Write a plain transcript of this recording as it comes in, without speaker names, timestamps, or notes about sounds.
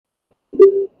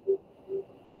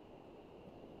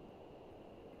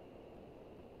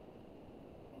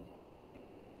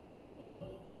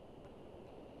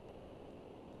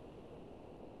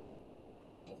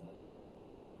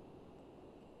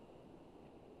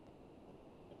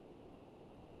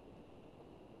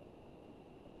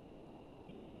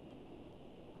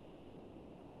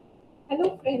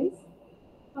Hello friends,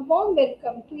 a warm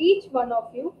welcome to each one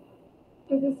of you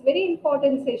to this very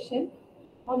important session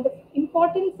on the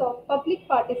importance of public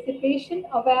participation,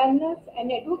 awareness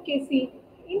and advocacy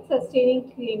in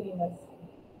sustaining cleanliness.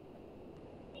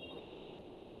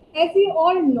 As you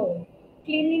all know,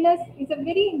 cleanliness is a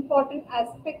very important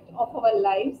aspect of our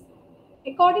lives.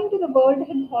 According to the World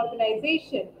Health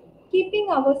Organization, keeping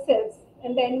ourselves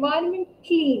and the environment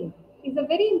clean is a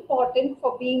very important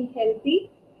for being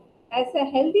healthy, as a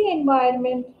healthy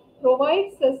environment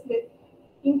provides us with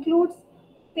includes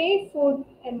safe food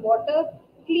and water,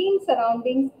 clean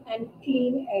surroundings and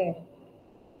clean air.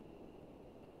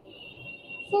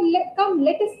 So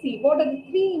let us see what are the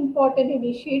three important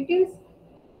initiatives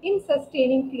in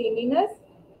sustaining cleanliness.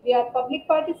 They are public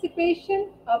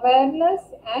participation, awareness,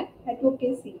 and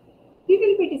advocacy. We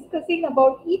will be discussing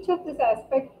about each of these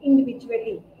aspects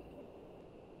individually.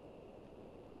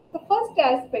 The first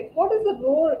aspect, what is the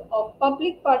role of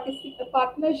public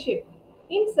partnership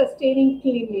in sustaining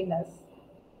cleanliness?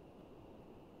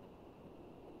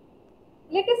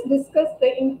 Let us discuss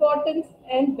the importance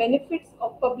and benefits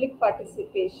of public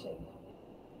participation.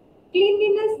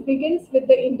 Cleanliness begins with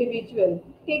the individual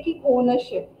taking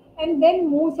ownership and then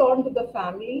moves on to the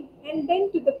family and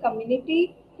then to the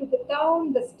community, to the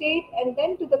town, the state, and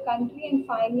then to the country and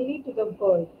finally to the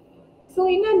world. So,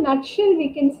 in a nutshell,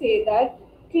 we can say that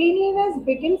cleanliness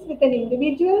begins with an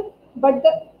individual, but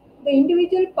the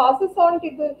individual passes on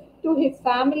to his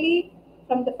family,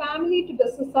 from the family to the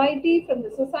society, from the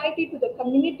society to the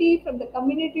community, from the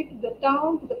community to the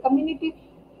town, to the community,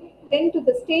 then to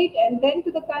the state, and then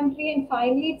to the country, and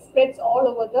finally it spreads all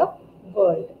over the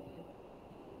world.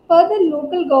 Further,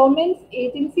 local governments,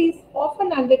 agencies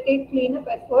often undertake cleanup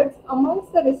efforts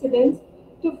amongst the residents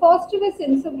to foster a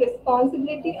sense of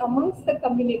responsibility amongst the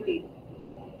community.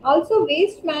 Also,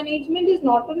 waste management is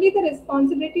not only the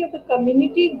responsibility of the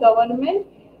community government,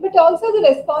 but also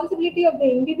the responsibility of the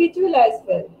individual as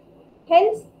well.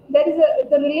 Hence,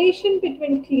 the relation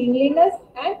between cleanliness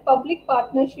and public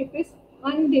partnership is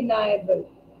undeniable.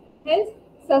 Hence,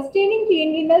 sustaining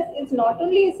cleanliness is not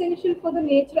only essential for the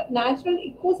natural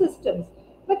ecosystems,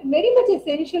 but very much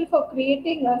essential for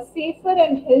creating a safer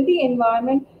and healthy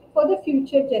environment for the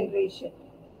future generation.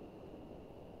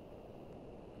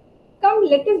 Come,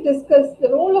 let us discuss the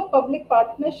role of public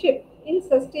partnership in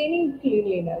sustaining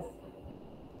cleanliness.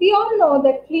 We all know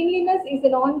that cleanliness is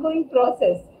an ongoing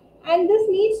process and this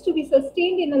needs to be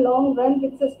sustained in the long run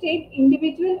with sustained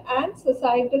individual and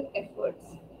societal efforts.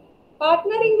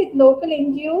 Partnering with local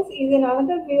NGOs is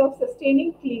another way of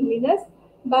sustaining cleanliness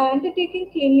by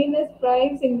undertaking cleanliness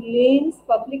drives in lanes,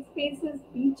 public spaces,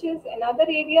 beaches, and other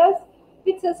areas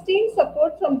with sustained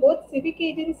support from both civic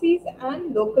agencies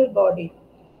and local bodies.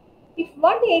 If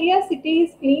one area city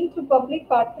is clean through public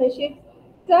partnerships,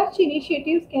 such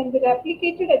initiatives can be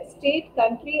replicated at state,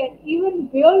 country, and even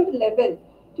world level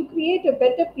to create a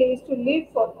better place to live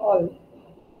for all.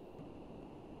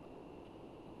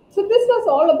 So this was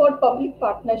all about public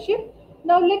partnership.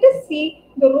 Now let us see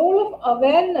the role of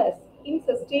awareness in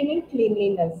sustaining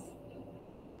cleanliness.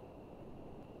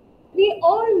 We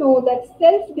all know that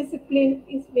self-discipline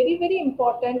is very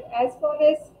important as far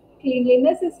as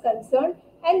cleanliness is concerned,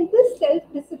 and this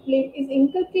self-discipline is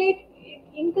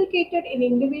inculcated in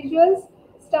individuals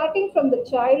starting from the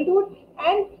childhood,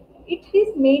 and it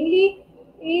is mainly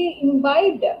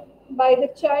imbibed by the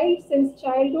child since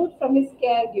childhood from his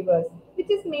caregivers,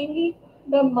 which is mainly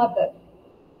the mother.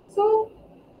 So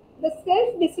the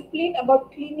self-discipline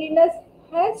about cleanliness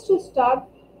has to start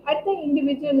at the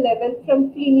individual level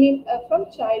from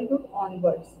childhood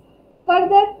onwards.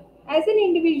 Further, as an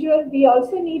individual, we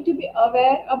also need to be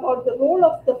aware about the role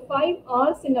of the 5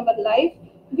 R's in our life,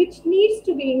 which needs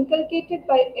to be inculcated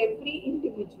by every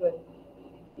individual.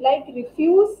 Like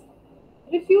refuse.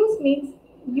 Refuse means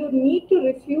you need to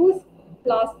refuse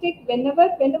plastic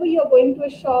whenever you are going to a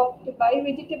shop to buy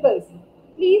vegetables.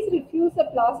 Please refuse the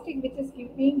plastic which is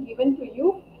being given to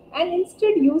you and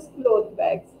instead use cloth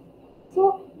bags.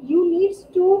 So you need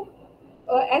to,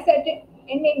 as at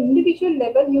an individual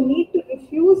level, you need to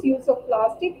refuse use of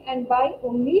plastic and buy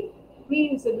only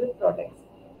reusable products.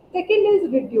 Second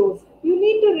is reduce. You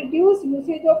need to reduce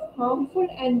usage of harmful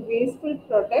and wasteful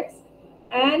products,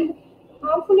 and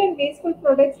harmful and wasteful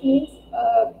products means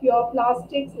pure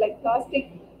plastics like plastic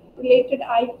related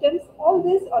items, all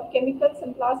this or chemicals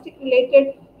and plastic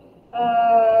related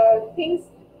things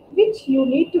which you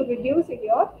need to reduce in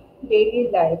your daily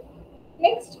life.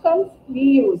 Next comes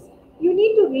reuse. You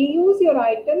need to reuse your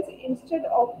items instead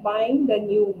of buying the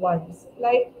new ones.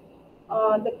 Like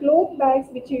the cloth bags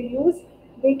which you use,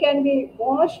 they can be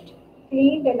washed,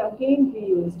 cleaned, and again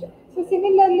reused. So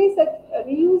similarly, such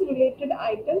reuse related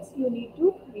items you need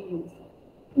to reuse.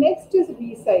 Next is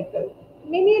recycle.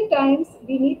 Many times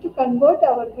we need to convert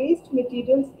our waste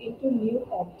materials into new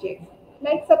objects.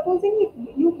 Like supposing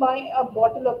if you buy a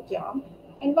bottle of jam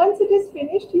and once it is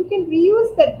finished, you can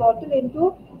reuse that bottle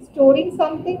into storing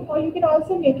something, or you can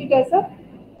also make it as a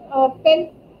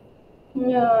pen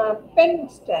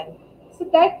stand. So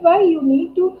that's why you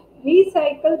need to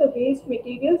recycle the waste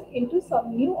materials into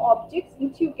some new objects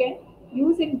which you can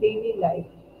use in daily life.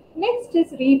 Next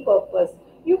is repurpose.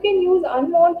 You can use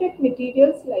unwanted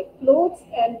materials like clothes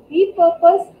and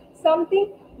repurpose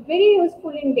something very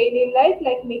useful in daily life,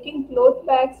 like making cloth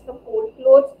bags from old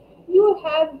clothes. You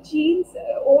have jeans,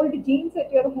 old jeans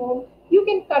at your home. You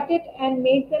can cut it and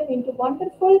make them into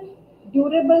wonderful,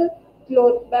 durable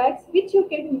cloth bags which you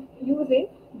can use in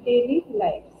daily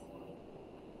life.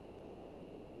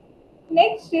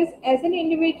 Next is, as an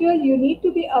individual, you need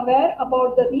to be aware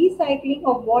about the recycling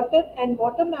of water and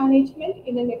water management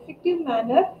in an effective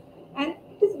manner, and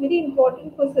it is very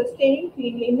important for sustaining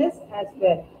cleanliness as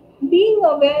well. Being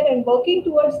aware and working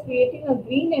towards creating a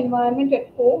green environment at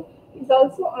home is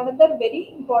also another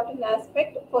very important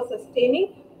aspect for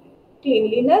sustaining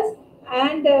cleanliness,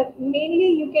 and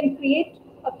mainly you can create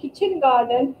a kitchen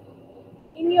garden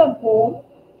in your home.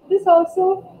 This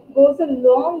also goes a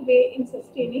long way in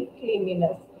sustaining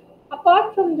cleanliness.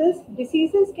 Apart from this,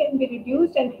 diseases can be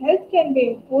reduced and health can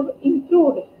be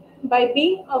improved by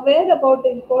being aware about the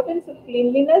importance of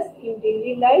cleanliness in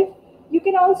daily life. You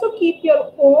can also keep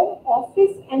your home,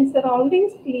 office, and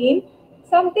surroundings clean,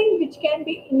 something which can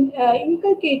be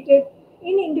inculcated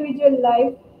in individual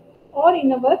life or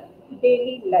in our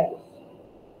daily life.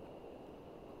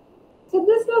 So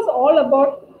this was all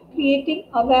about creating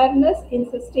awareness in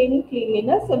sustaining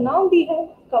cleanliness. So now we have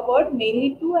covered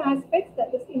mainly two aspects,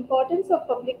 that is importance of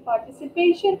public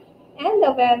participation and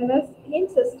awareness in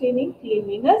sustaining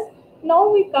cleanliness. Now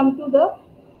we come to the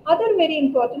other very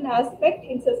important aspect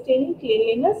in sustaining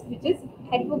cleanliness, which is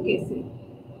advocacy.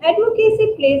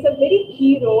 Advocacy plays a very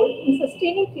key role in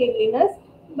sustaining cleanliness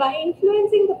by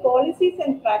influencing the policies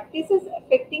and practices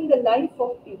affecting the life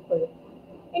of people.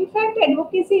 In fact,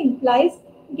 advocacy implies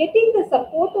getting the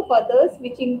support of others,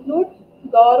 which include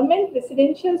government,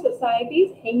 residential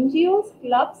societies, NGOs,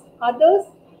 clubs, others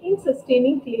in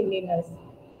sustaining cleanliness.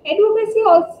 Advocacy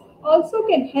also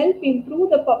can help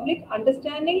improve the public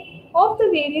understanding of the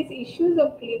various issues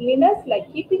of cleanliness, like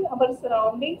keeping our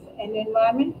surroundings and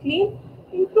environment clean,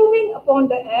 improving upon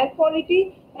the air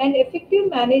quality, and effective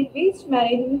waste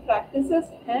management practices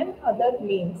and other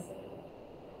means.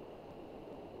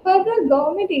 Further,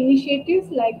 government initiatives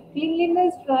like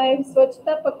cleanliness drives,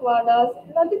 Swachhta Pakwadas,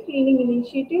 and other cleaning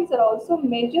initiatives are also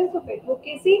measures of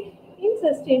advocacy in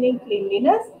sustaining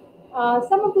cleanliness.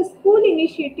 Some of the school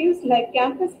initiatives like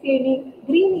campus cleaning,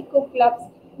 green eco clubs,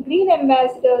 green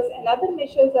ambassadors, and other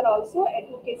measures are also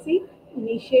advocacy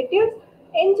initiatives.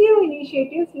 NGO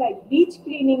initiatives like beach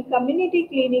cleaning, community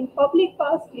cleaning, public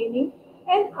parks cleaning,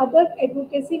 and other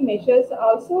advocacy measures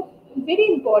are also very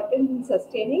important in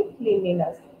sustaining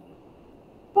cleanliness.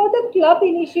 Further, club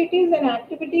initiatives and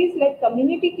activities like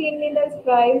community cleanliness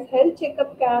drives, health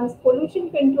checkup camps, pollution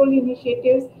control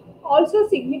initiatives also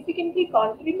significantly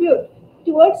contribute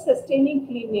towards sustaining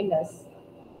cleanliness.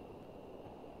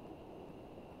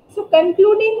 So,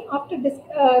 concludingly,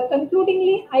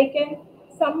 I can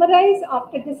summarize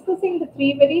after discussing the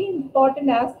three very important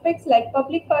aspects like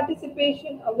public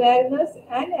participation, awareness,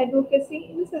 and advocacy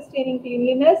in sustaining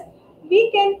cleanliness.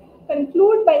 We can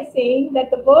conclude by saying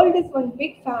that the world is one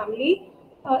big family.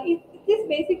 It is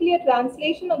basically a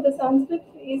translation of the Sanskrit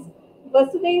phrase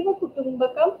Vasudeva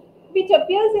Kutumbakam, which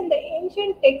appears in the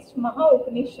ancient text Maha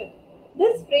Upanishad.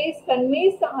 This phrase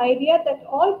conveys the idea that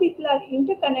all people are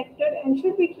interconnected and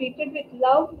should be treated with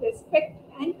love, respect,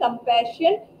 and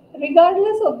compassion,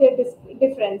 regardless of their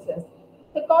differences.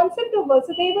 The concept of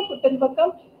Vasudeva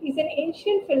Kutumbakam is an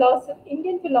ancient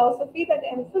Indian philosophy that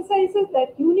emphasizes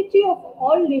that unity of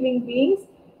all living beings,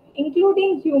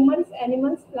 including humans,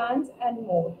 animals, plants, and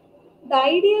more. The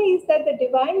idea is that the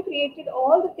divine created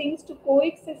all the things to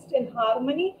coexist in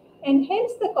harmony, and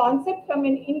hence the concept from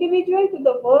an individual to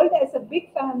the world as a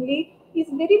big family is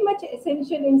very much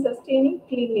essential in sustaining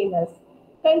cleanliness.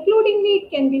 Concludingly, it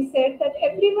can be said that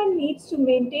everyone needs to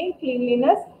maintain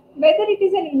cleanliness, whether it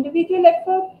is an individual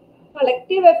effort,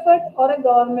 collective effort, or a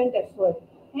government effort.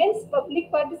 Hence,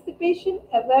 public participation,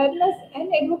 awareness,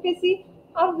 and advocacy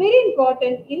are very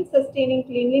important in sustaining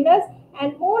cleanliness,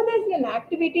 and more than an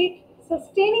activity,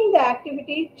 sustaining the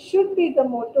activity should be the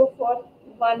motto for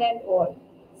one and all.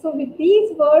 So, with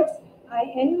these words,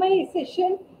 I end my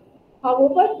session.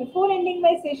 However, before ending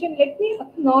my session, let me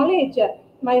acknowledge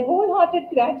my wholehearted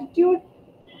gratitude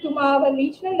to our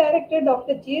regional director,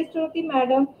 Dr. J. Jyoti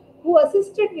Madam, who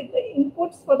assisted with the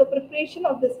inputs for the preparation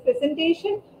of this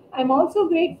presentation. I'm also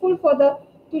grateful for the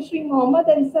to Sri Mohammed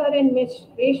Ansar and Ms.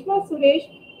 Reshma Suresh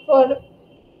for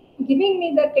giving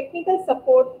me the technical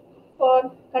support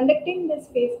for conducting this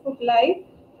Facebook Live.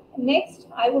 Next,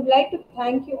 I would like to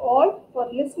thank you all for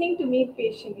listening to me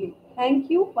patiently. Thank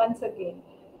you once again.